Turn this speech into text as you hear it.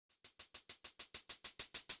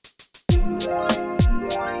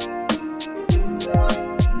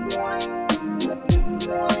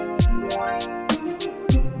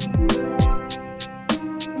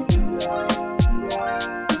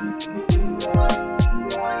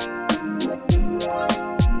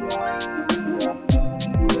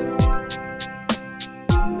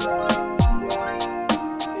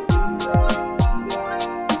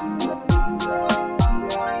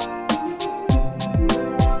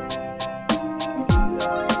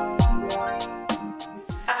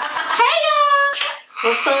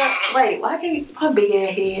Wait, why can't my big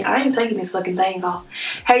ass head? I ain't taking this fucking thing off.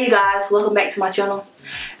 Hey you guys, welcome back to my channel.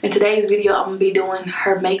 In today's video, I'm gonna be doing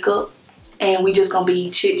her makeup, and we just gonna be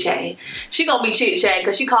chit chatting. She gonna be chit chatting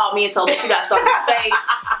because she called me and told me she got something to say.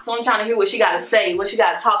 So I'm trying to hear what she got to say, what she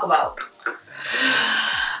got to talk about.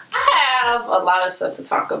 I have a lot of stuff to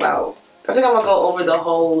talk about. I think I'm gonna go over the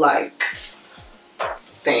whole like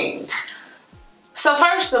thing. So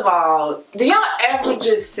first of all, do y'all ever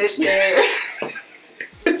just sit there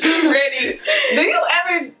ready? Do you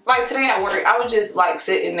ever, like today at work, I was just like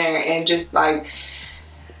sitting there and just like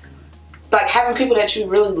having people that you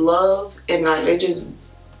really love and like they just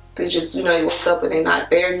you know, they wake up and they're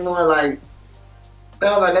not there anymore. Like, I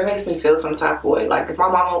don't know, that makes me feel some type of way. Like if my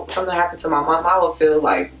mama, something happened to my mom, I would feel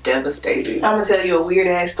like devastated. I'm gonna tell you a weird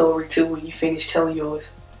ass story too when you finish telling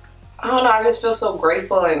yours. I don't know, I just feel so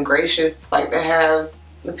grateful and gracious like to have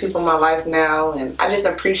the people in my life now, and I just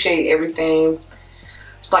appreciate everything.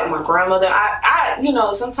 It's like my grandmother. I you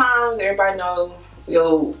know, sometimes everybody know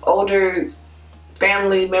your older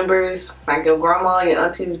family members, like your grandma, your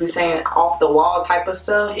aunties be saying off the wall type of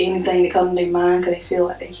stuff. Anything that comes to their mind because they feel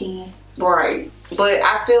like they can. Right. But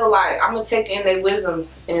I feel like I'm gonna take in their wisdom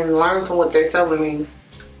and learn from what they're telling me.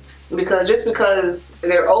 Because just because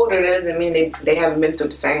they're older, that doesn't mean they haven't been through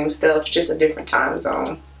the same stuff. It's just a different time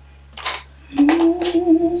zone.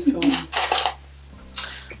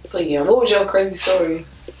 But yeah, what was your crazy story?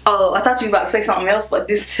 Oh, I thought you were about to say something else, but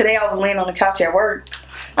today I was laying on the couch at work.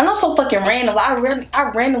 And I'm so fucking random. I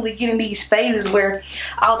randomly get in these phases where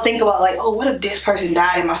I'll think about like, oh, what if this person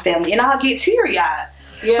died in my family? And I'll get teary-eyed.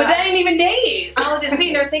 Yeah. But they ain't even dead. So I was just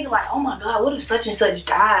sitting there thinking like, oh my God, what if such and such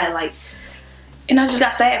died? Like, and I just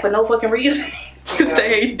got sad for no fucking reason. Because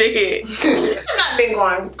they ain't dead. I've not been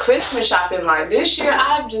going Christmas shopping like this year.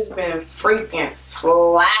 I've just been freaking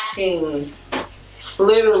slacking.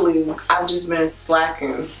 Literally, I've just been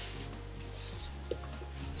slacking.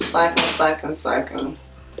 Slacking.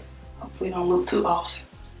 Hopefully don't look too off.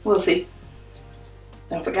 We'll see.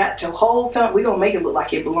 Don't forget your whole family. We gonna make it look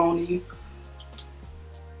like it belong to you.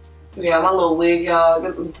 Yeah, my little wig, y'all.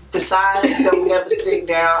 The sides don't never stick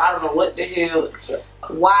down. I don't know what the hell.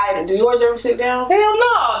 Why? Do yours ever sit down? Hell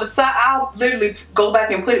no. The side, I'll literally go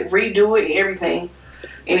back and redo it and everything,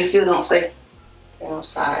 and it still don't stay. Damn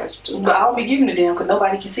sides too. But I don't be giving a damn because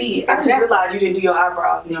nobody can see it. I just realized you didn't do your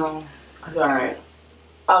eyebrows. No. Alright.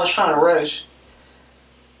 I was trying to rush.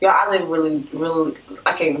 Y'all, I live really,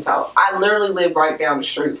 I can't even talk. I literally live right down the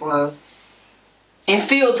street from her. And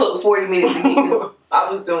still took 40 minutes to get here.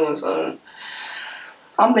 I was doing something.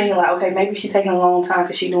 I'm thinking like, okay, maybe she's taking a long time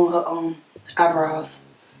because she's doing her eyebrows.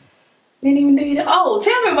 Didn't even do it. Oh,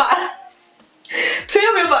 tell me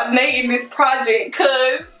about Nate and this project,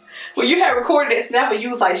 cause when you had recorded that snap and you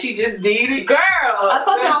was like, she just did it. Girl, I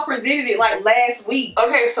thought y'all presented it like last week.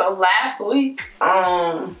 Okay, so last week,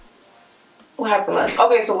 what happened last?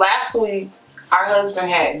 Okay, so last week our husband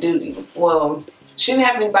had duty. Well, she didn't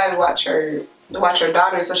have anybody to watch her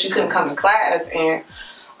daughter, so she couldn't come to class, and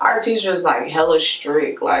our teacher was like hella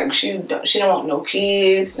strict. Like she don't want no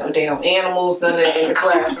kids, no damn animals, none of that in the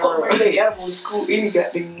classroom. Animals in school any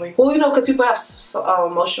goddamn way. Well, you know, because people have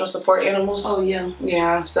emotional support animals. Oh yeah.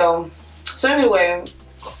 Yeah. So anyway,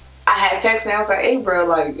 I had text and I was like, hey bro,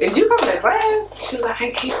 like, did you come to class? She was like, I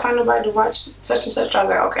can't find nobody to watch such and such. I was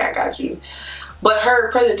like, okay, I got you. But her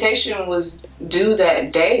presentation was due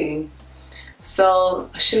that day. So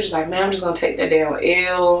she was just like, man, I'm just gonna take that damn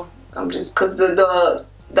L. I'm just, cause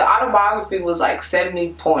the autobiography was like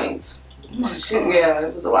 70 points. Oh yeah,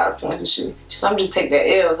 it was a lot of points. And she said, I'm just take that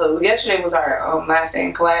L. So yesterday was our last day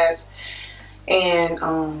in class, and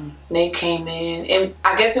Nate came in, and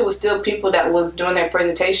I guess it was still people that was doing their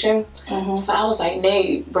presentation. So I was like,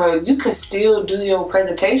 Nate, bro, you can still do your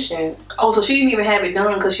presentation. Oh, so she didn't even have it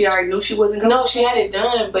done because she already knew she wasn't going? No, she had it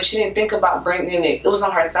done, but she didn't think about bringing it. It was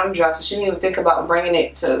on her thumb drive, so she didn't even think about bringing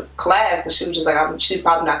it to class because she was just like, she's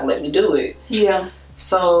probably not gonna let me do it. Yeah.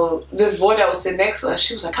 So this boy that was sitting next to us,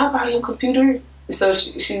 she was like, can I borrow your computer? So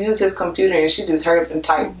she used his computer and she just hurried up and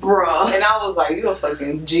typed, bruh. And I was like, you a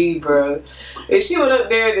fucking G, bro. And she went up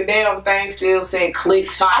there, the damn thing still said click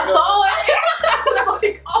title. I saw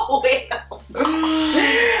it. Like, oh hell.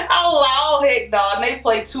 I was like, oh heck no, they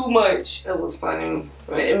play too much. It was funny.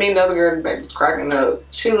 I mean, another girl in the back was cracking up.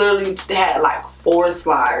 She literally had like 4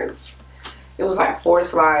 slides. It was like 4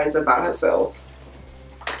 slides about herself.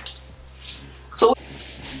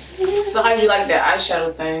 So how'd you like that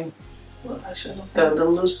eyeshadow thing? What eyeshadow? The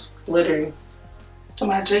loose glittery. To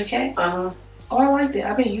my JK? Oh, I like that.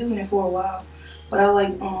 I've been using it for a while, but I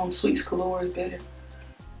like Sweet's Colors better.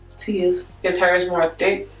 Tia's. Is hers more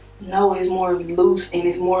thick? No, it's more loose and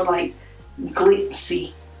it's more like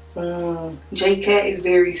glitzy. J-Cat is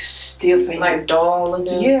very stiff and like dull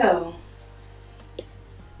looking. Yeah.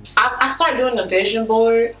 I started doing the vision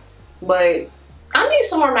board, but I need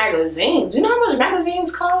some more magazines. Do you know how much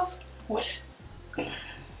magazines cost? What?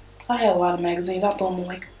 I had a lot of magazines. I threw them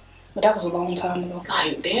away. But that was a long time ago.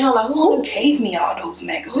 Like, damn, like who gave me all those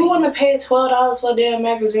magazines? Who wanna pay $12 for a damn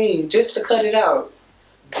magazine just to cut it out?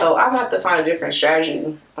 So I'm gonna have to find a different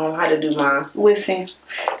strategy on how to do mine. Listen,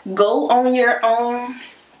 go on your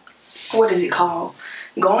what is it called?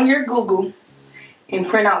 Go on your Google and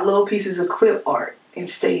print out little pieces of clip art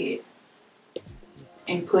instead.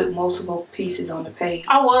 And put multiple pieces on the page.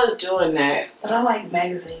 I was doing that. But I like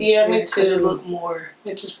magazines. Yeah, me too. Because it look more...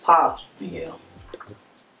 It just popped. Yeah.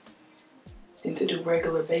 Than to do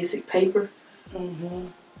regular basic paper.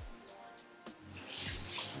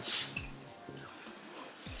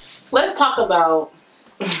 Let's talk about...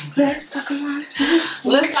 Let's talk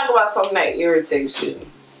about something that irritates you.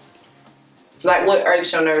 Like, what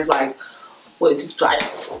irritates your nerves? Like, what, just like,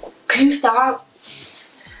 can you stop?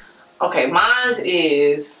 Okay, mine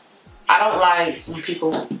is, I don't like when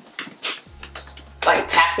people like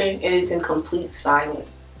tapping and it's in complete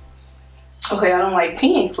silence. Okay, I don't like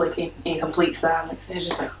pen clicking in complete silence. It's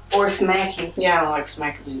just like, or smacking. Yeah, I don't like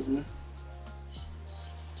smacking either.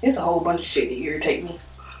 It's a whole bunch of shit that irritate me.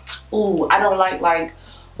 Ooh, I don't like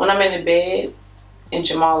when I'm in the bed and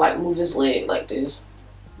Jamal like move his leg like this.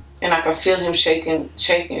 And I can feel him shaking.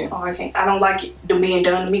 Oh, I can't. I don't like it being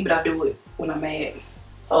done to me, but I do it when I'm mad.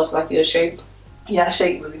 Oh, it's like you're shake? Yeah, I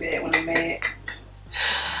shake really bad when I'm mad.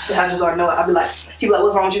 I just already know it. I'll be like, people like,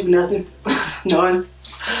 what's wrong with you? Nothing. None.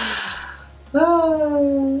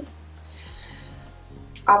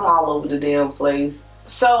 I'm all over the damn place.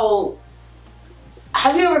 So,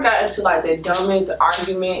 have you ever got into like the dumbest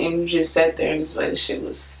argument and you just sat there and just like, this shit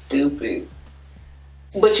was stupid?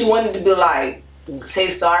 But you wanted to be like, say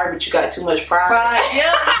sorry, but you got too much pride? Right,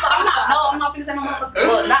 yeah. I'm not gonna say no more.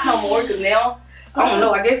 Well, not no more, because now, I don't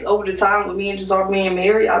know, I guess over the time with me and Jazar being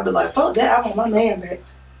married, I'd be like, fuck that, I want my man back.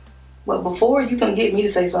 But before, you couldn't get me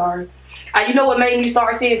to say sorry. You know what made me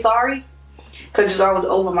start saying sorry? Because Jazar was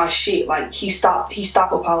over my shit. Like, he stopped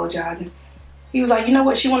apologizing. He was like, you know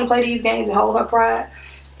what, she want to play these games and hold her pride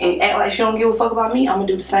and act like she don't give a fuck about me, I'm going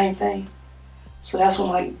to do the same thing. So that's when,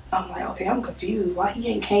 like, I'm like, okay, I'm confused. Why he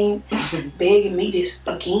ain't came begging me this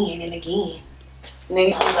again and again? And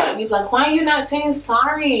then you'd be like, why are you not saying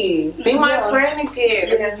sorry? Be my friend again.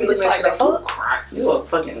 Yeah, just like, the fuck? You a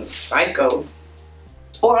fucking psycho.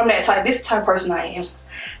 Or I'm that type, this type of person I am.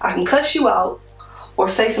 I can cuss you out or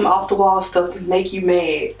say some off the wall stuff to make you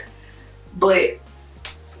mad. But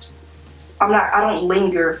I don't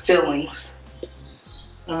linger feelings.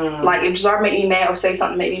 Like, if Jazar make me mad or say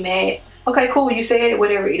something make me mad, okay, cool, you said it,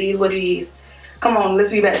 whatever, it is what it is. Come on,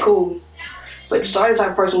 let's be back cool. But Jazar the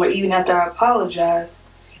type of person where even after I apologize,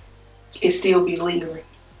 it still be lingering.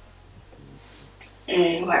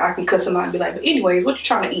 And like, I can cuss him out and be like, but anyways, what you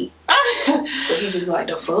trying to eat? But he just be like,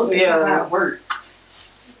 the fuck? That's not how it work.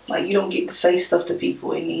 Like, you don't get to say stuff to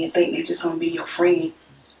people and then think they're just gonna be your friend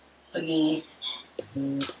again.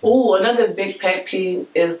 Ooh, another big pet peeve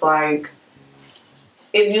is like,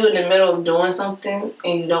 if you're in the middle of doing something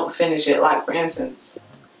and you don't finish it. Like, for instance,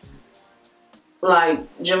 like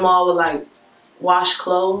Jamal would like wash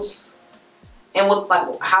clothes, and with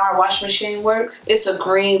like how our washing machine works, it's a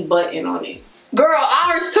green button on it. Girl,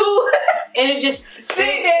 ours too. And it just sit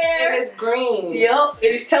there and it's green. Yep, and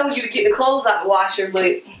it's telling you to get the clothes out the washer,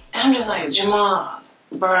 but I'm just like, Jamal,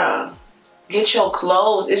 bruh, get your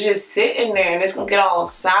clothes. It's just sitting there and it's gonna get all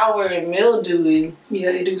sour and mildewy.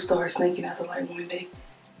 Yeah, it do start stinking after like one day.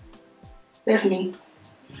 That's me.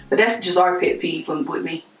 But that's just our pet peeve with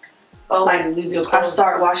me. Oh, like, leave your clothes. I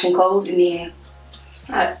start washing clothes and then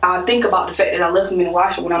I think about the fact that I left them in the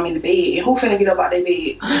washer when I'm in the bed. And who finna get up out their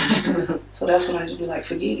bed? So that's when I just be like,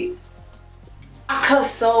 forget it. I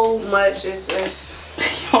cuss so much.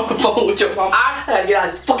 It's on the phone with your mom. I gotta get out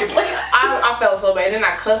of this fucking place. I felt so bad. Then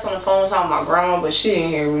I cussed on the phone talking to my grandma, but she didn't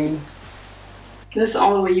hear me. That's the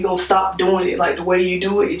only way you're gonna stop doing it. Like, the way you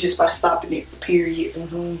do it is just by stopping it, period.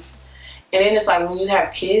 And then it's like when you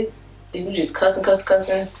have kids and you just cussing.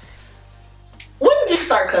 When did you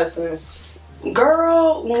start cussing?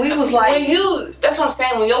 Girl, when we was like... that's what I'm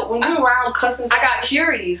saying, when you around cussing... I got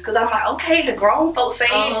curious, because I'm like, okay, the grown folks say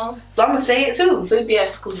it, so I'm gonna say it too. So you'd be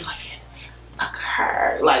at school, like, fuck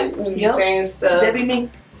her. Like, you be saying stuff. That be me.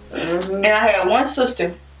 And I had one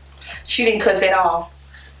sister, she didn't cuss at all.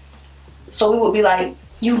 So we would be like,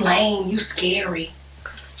 you lame, you scary,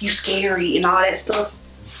 and all that stuff.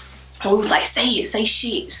 And we was like, say it, say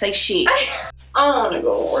shit. I don't want to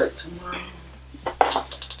go to work tomorrow.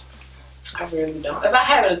 I really don't. If I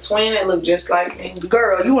had a twin that looked just like me,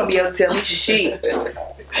 girl, you wouldn't be able to tell me shit.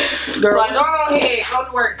 Girl, like, go ahead, go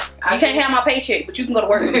to work. You can't have my paycheck, but you can go to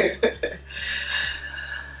work. I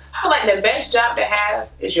feel like the best job to have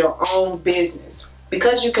is your own business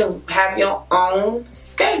because you can have your own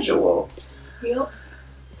schedule. Yep.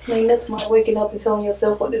 Ain't nothing like waking up and telling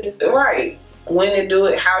yourself what to do. Right. When to do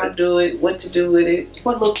it, how to do it, what to do with it.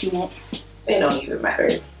 What look you want? It don't even matter.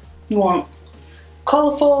 You want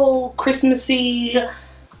colorful, Christmassy,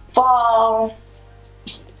 fall.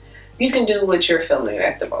 You can do what you're feeling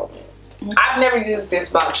at the moment. I've never used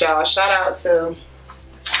this box, y'all. Shout out to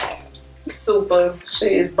Super.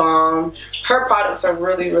 She is bomb. Her products are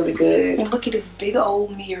really, really good. And look at this big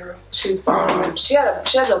old mirror. She's bomb. She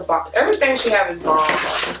has a bomb. Everything she has is bomb.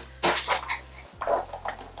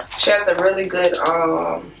 She has a really good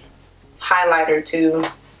highlighter too.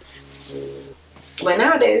 But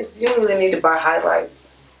nowadays, you don't really need to buy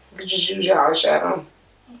highlights. You can just use your eyeshadow.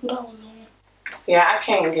 No. Yeah, I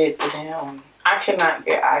can't get the damn. I cannot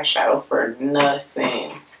get eyeshadow for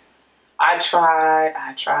nothing. I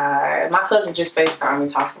tried. My cousin just FaceTimed me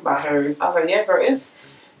talking about hers. I was like, yeah, bro,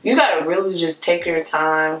 you gotta really just take your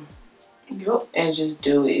time. Yep. And just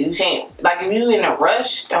do it. You can't, like, if you in a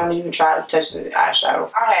rush, don't even try to touch the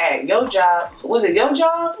eyeshadow. I had your job. Was it your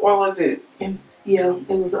job or was it? Yeah, it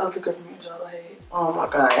was the other government job I had. Oh my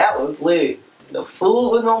God, that was lit. The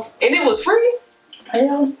food was on, and it was free?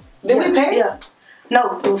 Hell. Did we pay? Yeah.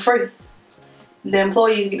 No, it was free. The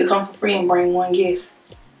employees get to come for free and bring one guest.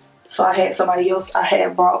 So I had somebody else, I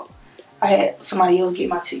had somebody else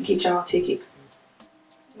get y'all a ticket.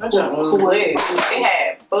 That joint was lit. It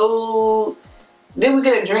had food. Then we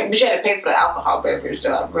get a drink, but you had to pay for the alcohol beverage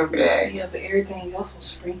though. I remember that. Yeah, but everything else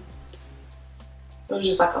was free. It was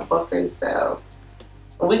just like a buffet style.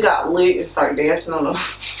 We got lit and started dancing on them.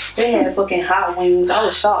 They had fucking hot wings. I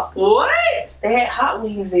was shocked. What? They had hot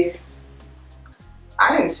wings there.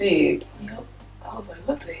 I didn't see it. Yep. I was like,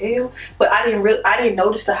 what the hell? But I didn't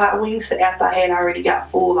notice the hot wings till after I had already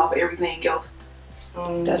got full off everything else.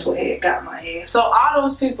 That's what had got my ass. So all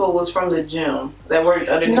those people was from the gym that worked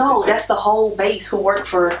underneath. No, that's the whole base who worked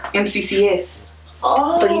for MCCS.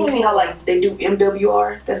 Oh. So you see how like they do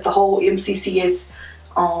MWR? That's the whole MCCS.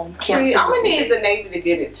 See, I'm gonna need the Navy to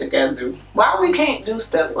get it together. Why we can't do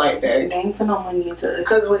stuff like that? They ain't put no money into it.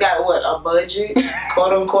 Because we got what, a budget,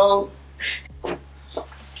 quote unquote.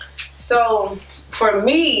 So for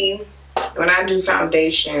me, when I do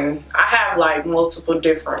foundation, I have like multiple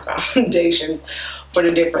different foundations for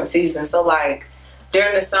the different seasons. So like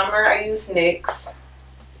during the summer, I use NYX.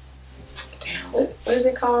 Damn, what is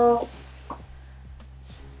it called?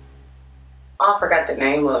 Oh, I forgot the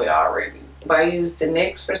name of it already. But I used the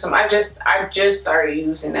NYX for some. I just started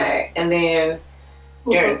using that, and then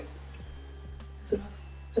during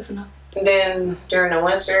that's enough. And then during the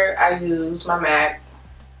winter, I use my MAC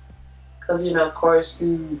because of course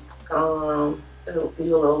you a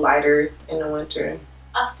little lighter in the winter.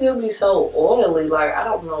 I still be so oily, like I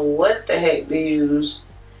don't know what the heck to use,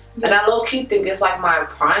 and I low key think it's like my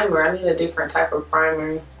primer. I need a different type of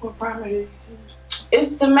primer. What primer do you use?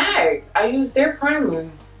 It's the MAC. I use their primer.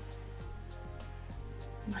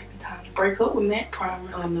 Might be time to break up with that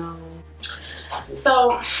primer. I know.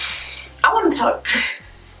 So I want to talk.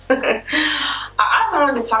 I also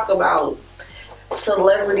wanted to talk about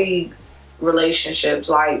celebrity relationships.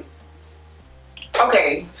 Like,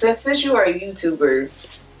 okay, since you are a YouTuber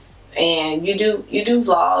and you do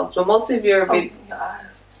vlogs, but most of your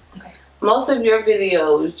most of your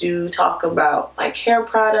videos you talk about like hair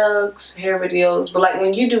products, hair videos. But like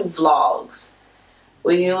when you do vlogs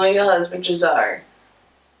with you and your husband Jazar,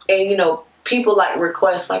 and people like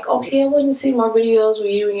request like, okay, I want to see more videos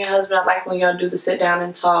with you and your husband. I like when y'all do the sit down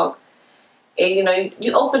and talk, and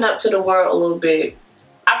you open up to the world a little bit.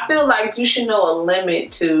 I feel like you should know a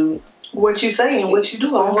limit to what you say and what you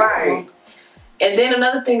do. Right. And then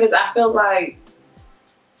another thing is, I feel like,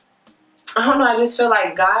 I don't know, I just feel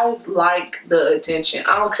like guys like the attention.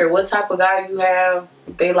 I don't care what type of guy you have,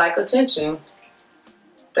 they like attention.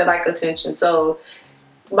 They like attention. So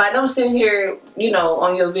by them sitting here,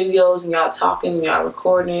 on your videos and y'all talking and y'all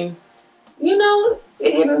recording, they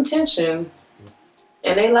get attention.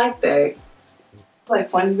 And they like that. Like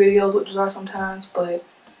funny videos with Jazar sometimes, but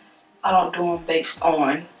I don't do them based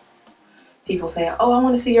on people saying, oh, I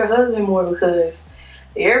want to see your husband more, because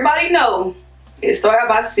everybody know it started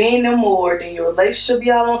by seeing them more, then your relationship be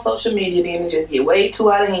out on social media, then it just get way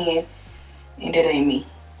too out of hand, and that ain't me.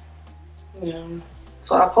 Yeah.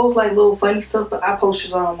 So I post like little funny stuff, but I post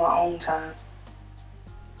Jazar on my own time.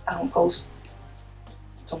 I don't post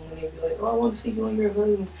someone they be like, oh, I want to see you and your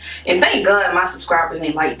husband. And thank God my subscribers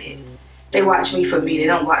ain't like that. They watch me for me. They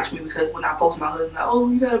don't watch me because when I post my husband, like, oh,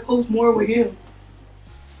 you gotta post more with him.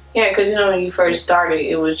 Yeah, because you know when you first started,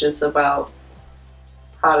 it was just about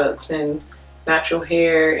products and natural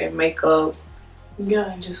hair and makeup.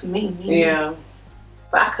 Yeah, and just me. Yeah.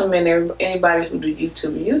 But I commend anybody who do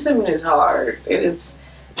YouTube. YouTubing is hard. It's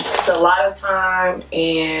a lot of time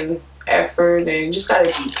and effort, and you just gotta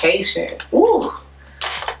be patient. Ooh,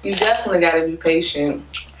 you definitely gotta be patient.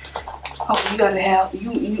 Oh, you gotta have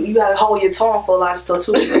you gotta hold your tongue for a lot of stuff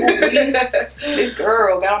too. This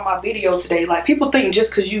girl got on my video today. Like, people think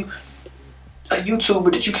just because you a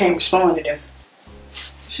YouTuber that you can't respond to them.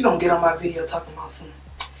 She gonna get on my video talking about some.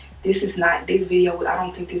 This is not this video. I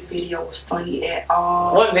don't think this video was funny at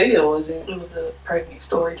all. What video was it? It was a pregnant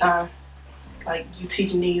story time. Like, you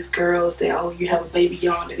teaching these girls that, oh, you have a baby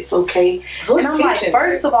young, that it's okay. Who's and I'm teaching? Like,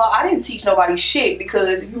 first of all, I didn't teach nobody shit,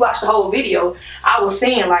 because if you watch the whole video, I was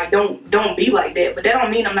saying, like, don't be like that. But that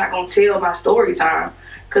don't mean I'm not gonna tell my story time,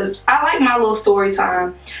 because I like my little story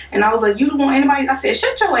time. And I was like, you don't want anybody. I said,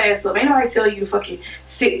 shut your ass up. Ain't nobody tell you to fucking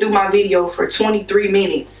sit through my video for 23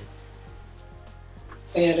 minutes.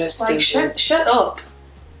 Yeah, that's like, stupid. shut up.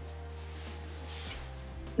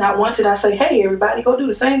 Not once did I say, hey, everybody, go do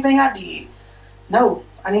the same thing I did. No,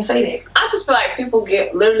 I didn't say that. I just feel like people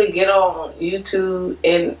literally get on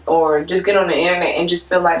YouTube or just get on the internet and just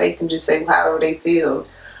feel like they can just say however they feel.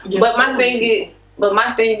 Yeah, but my thing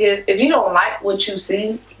is, if you don't like what you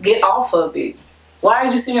see, get off of it. Why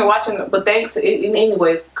are you sitting here watching it? But thanks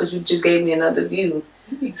anyway, because you just gave me another view.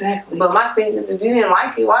 Exactly. But my thing is, if you didn't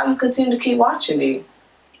like it, why do you continue to keep watching it?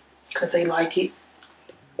 Because they like it.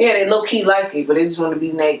 Yeah, they low key like it, but they just want to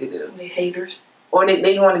be negative. They haters. Or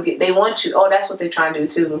they want you. Oh, that's what they try to do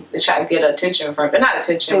too. They try to get attention from. Not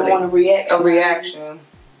attention. They want a reaction. A reaction.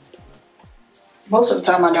 Most of the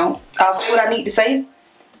time, I don't. I'll say what I need to say.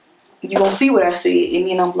 You gonna see what I said, and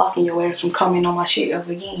then I'm blocking your ass from commenting on my shit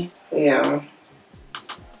ever again. Yeah.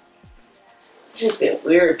 Just get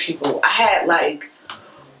weird people. I had like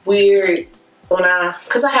weird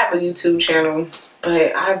because I have a YouTube channel,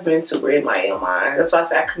 but I've been super MIA. That's why I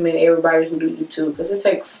say I commend everybody who do YouTube, because it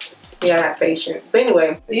takes. Yeah, I have patience. But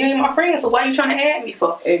anyway. You ain't my friend, so why you trying to add me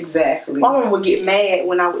for? Exactly. My mom would get mad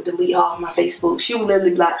when I would delete all of my Facebook. She would literally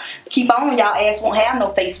be like, keep on, y'all ass won't have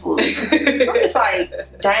no Facebook. It's like,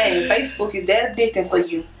 dang, Facebook is that addicting for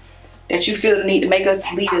you that you feel the need to make us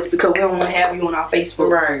delete us because we don't want to have you on our Facebook.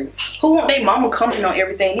 Right. Who want their mama coming on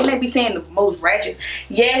everything? Then they be saying the most ratchet.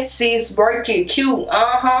 Yes, sis, work it, cute.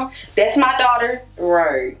 That's my daughter.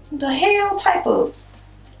 Right. The hell type of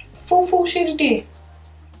fool shit it did.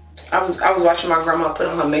 I was watching my grandma put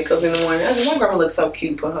on her makeup in the morning. I said, my grandma looks so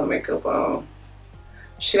cute putting her makeup on.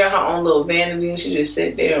 She got her own little vanity and she just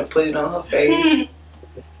sit there and put it on her face.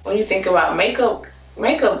 When you think about makeup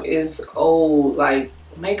is old. Like,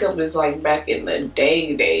 makeup is like back in the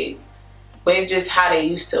day. But it's just how they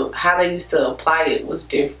used to apply it was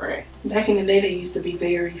different. Back in the day, they used to be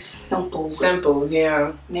very simple. Simple,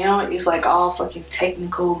 yeah. Now it's like all fucking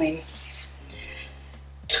technical and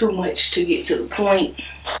too much to get to the point.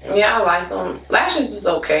 Yeah, I like them. Lashes is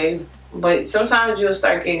okay, but sometimes you'll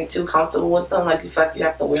start getting too comfortable with them. Like, you feel like you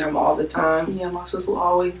have to wear them all the time. Yeah, my sister will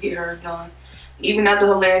always get hers done. Even after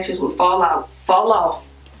her lashes would fall off.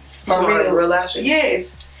 Real lashes?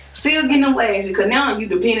 Yes. Still getting them lashes, because now you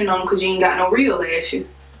depending on them because you ain't got no real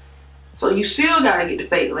lashes. So you still gotta get the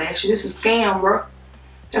fake lashes. It's a scam, bro.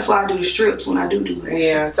 That's why I do the strips when I do lashes.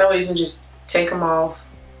 Yeah, so you can just take them off.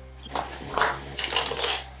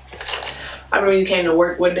 I remember you came to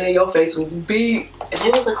work one day, your face was beat. And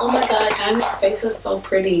it was like, oh my God, Diamond's face is so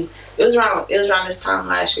pretty. It was around this time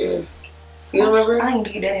last year. You remember? I ain't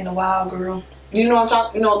did that in a while, girl. You know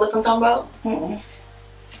what look I'm talking about?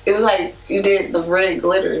 It was like you did the red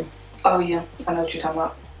glitter. Oh yeah, I know what you're talking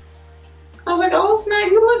about. I was like, oh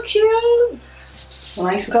snap, you look cute. When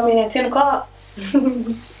I used to come in at 10 o'clock.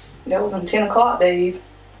 That was on 10 o'clock days.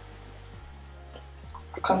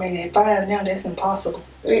 I come in at 5 now, that's impossible.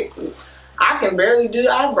 I can barely do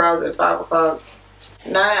eyebrows at 5 o'clock.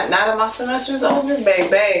 Now that my semester's over,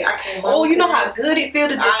 baby, I can. Oh, you know how good it feels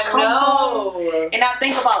to just come home and I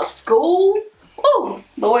think about school. Oh,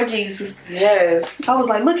 Lord Jesus. Yes. I was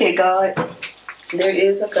like, look at God. There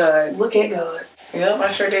is a God. Look at God. Yep,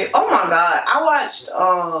 I sure did. Oh my God, I watched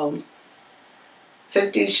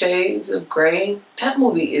 50 Shades of Grey. That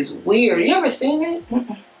movie is weird. You ever seen it?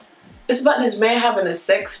 It's about this man having a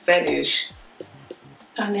sex fetish.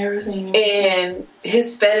 I never seen it. And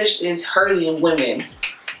his fetish is hurting women.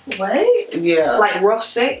 What? Yeah. Like rough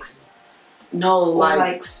sex? No,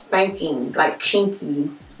 like spanking, like kinky.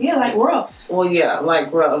 Yeah, like rough. Well, yeah,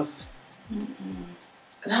 like rough.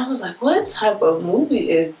 And I was like, what type of movie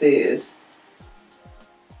is this?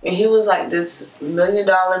 And he was like this $1 million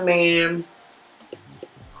man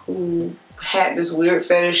who had this weird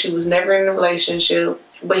fetish. He was never in a relationship,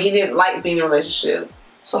 but he didn't like being in a relationship.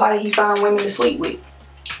 So how did he find women to sleep with?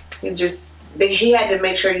 He had to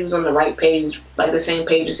make sure he was on the right page, like the same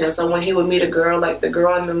page as him. So when he would meet a girl, like the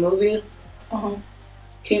girl in the movie,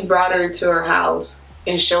 he brought her to her house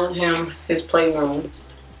and showed him his playroom.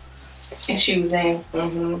 And she was in.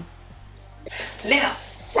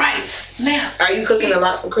 Left, right, left. Are you cooking a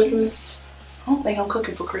lot for Christmas? I don't think I'm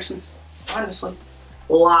cooking for Christmas, honestly.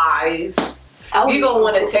 Lies. You gonna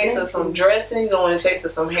want to taste of some dressing. You gonna want to taste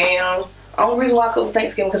of some ham. Only reason why I cook for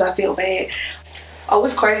Thanksgiving because I feel bad. Oh,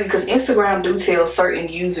 it's crazy because Instagram do tell certain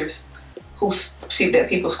users that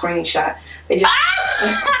people screenshot. They just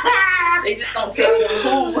they just don't tell them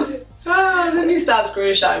who. Let me stop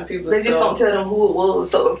screenshotting people. They just don't tell them who it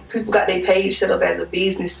was. So if people got their page set up as a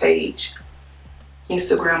business page,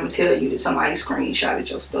 Instagram will tell you that somebody screenshotted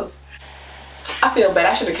your stuff. I feel bad.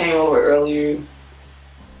 I should have came over earlier.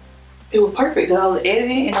 It was perfect because I was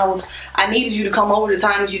editing and I needed you to come over the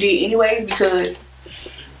time that you did anyways because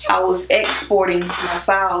I was exporting my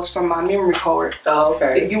files from my memory card. Oh,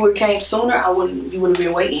 okay. If you would have came sooner, you would have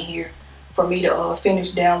been waiting here for me to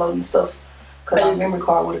finish downloading stuff because my memory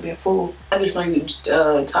card would have been full. I just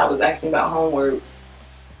know Ty was asking about homework.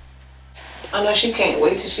 I know she can't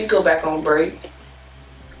wait till she go back on break.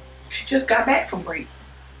 She just got back from break.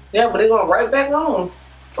 Yeah, but they're going right back on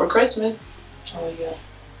for Christmas. Oh, yeah.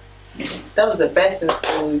 That was the best in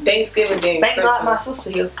school. Thanksgiving Day. Thank God my sister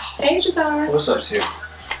here. Hey, Jazara. What's up, Tia?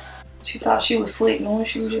 She thought she was slick knowing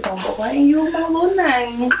she was just gonna go right in you my little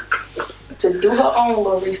name to do her own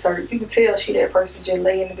little research. You can tell she that person just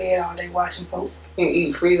lay in the bed all day watching folks. And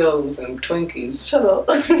eat Fritos and Twinkies. Shut up.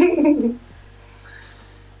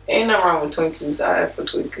 Ain't nothing wrong with Twinkies. I asked for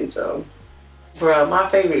Twinkies, so. Bruh, my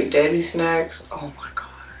favorite Debbie snacks. Oh my God.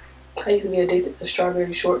 I used to be addicted to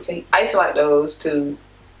strawberry shortcake. I used to like those too.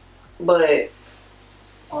 But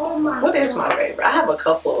what is my favorite? I have a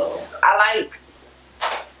couple of them. I like.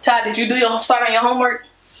 Ty, did you start on your homework?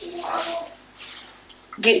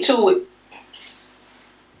 Get to it.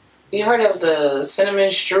 You heard of the cinnamon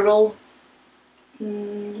strudel?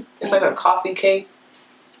 It's like a coffee cake.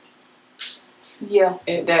 Yeah.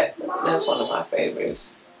 And that's one of my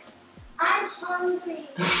favorites. I'm hungry.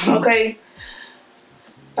 Okay.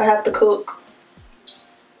 I have to cook.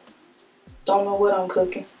 Don't know what I'm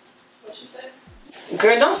cooking. What you said?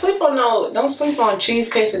 Girl, don't sleep on cheese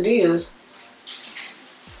quesadillas.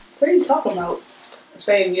 What are you talking about? I'm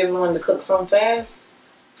saying you ever wanted to cook something fast.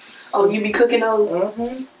 Oh, you be cooking those?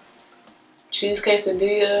 Mm-hmm. Cheese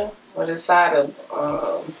quesadilla with a side of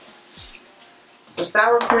some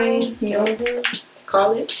sour cream. Yeah.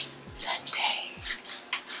 Call it Sunday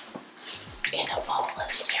in a bowl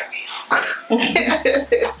of cereal.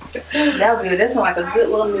 That'll be good. That's like a good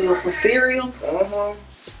little meal. Some cereal. Mm-hmm.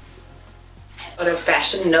 Or the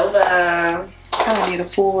Fashion Nova. I don't need a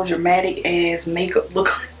full dramatic ass makeup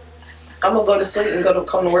look. I'm gonna go to sleep and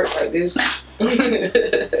come to work like this.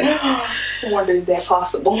 I wonder is that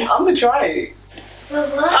possible? I'm gonna try it. What?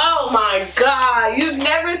 Oh my God! You've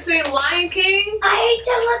never seen Lion King? I ate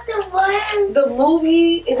the one. The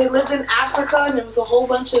movie, and they lived in Africa, and there was a whole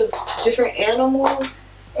bunch of different animals.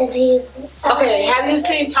 And he's. Okay, have you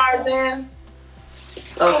seen Tarzan?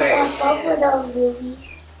 Okay. I saw both of those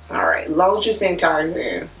movies. All right, long as you seen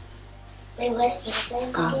Tarzan. Wait, what's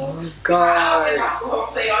Tarzan? Oh my God!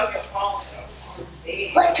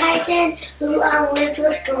 What Tarzan who lives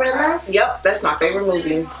with gorillas? Yep, that's my favorite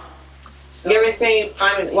movie. You ever seen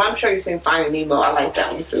I'm sure you've seen Finding Nemo. I like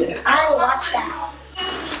that one too. I watched that.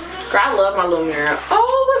 Girl, I love my little mirror.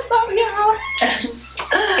 Oh, what's up, y'all?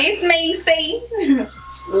 It's me, see?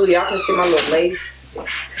 Ooh, y'all can see my little lace.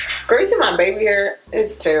 Girl, you see my baby hair?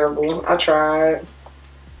 It's terrible. I tried.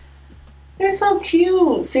 It's so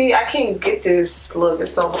cute. See, I can't get this look. It's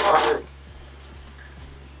so hard.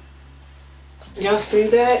 Y'all see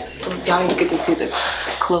that? Y'all didn't get to see the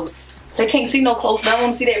close. They can't see no close. I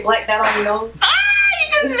want to see that black dot on your nose. Ah, you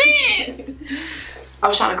can see it. I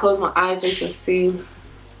was trying to close my eyes so you can see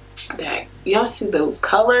that. Y'all see those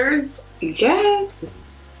colors? Yes.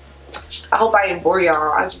 I hope I didn't bore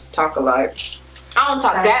y'all. I just talk a lot. I don't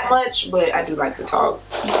talk that much, but I do like to talk.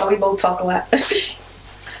 Yeah, we both talk a lot.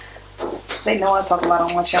 They know I talk a lot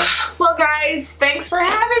on my channel. Well, guys, thanks for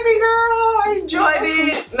having me, girl. I enjoyed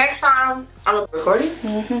it. Next time, I'm recording.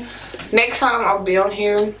 Next time, I'll be on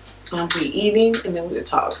here and I'll be eating, and then we'll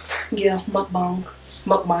talk. Yeah, mukbang.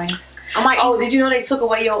 I might. Oh, did you know they took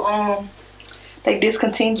away your They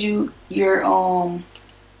discontinued your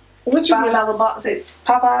what you mean? $5 box at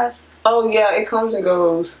Popeyes? Oh yeah, it comes and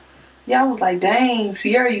goes. Yeah, I was like, dang,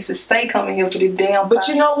 Sierra used to stay coming here for the damn. But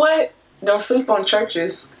you know what? Don't sleep on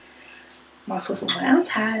churches. My sister was like, I'm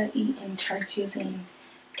tired of eating churches and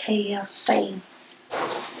KFC.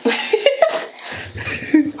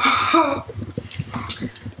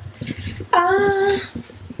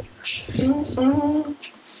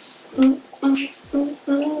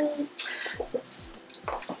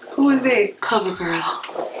 Who is it? Cover girl.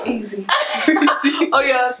 Easy. Oh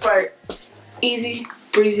yeah, that's part. Easy,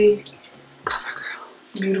 breezy, cover girl.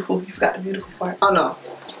 Beautiful. You forgot the beautiful part. Oh no.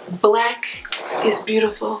 Black is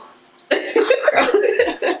beautiful.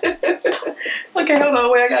 Okay, hold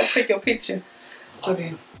on. Wait, I gotta take your picture.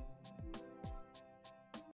 Okay.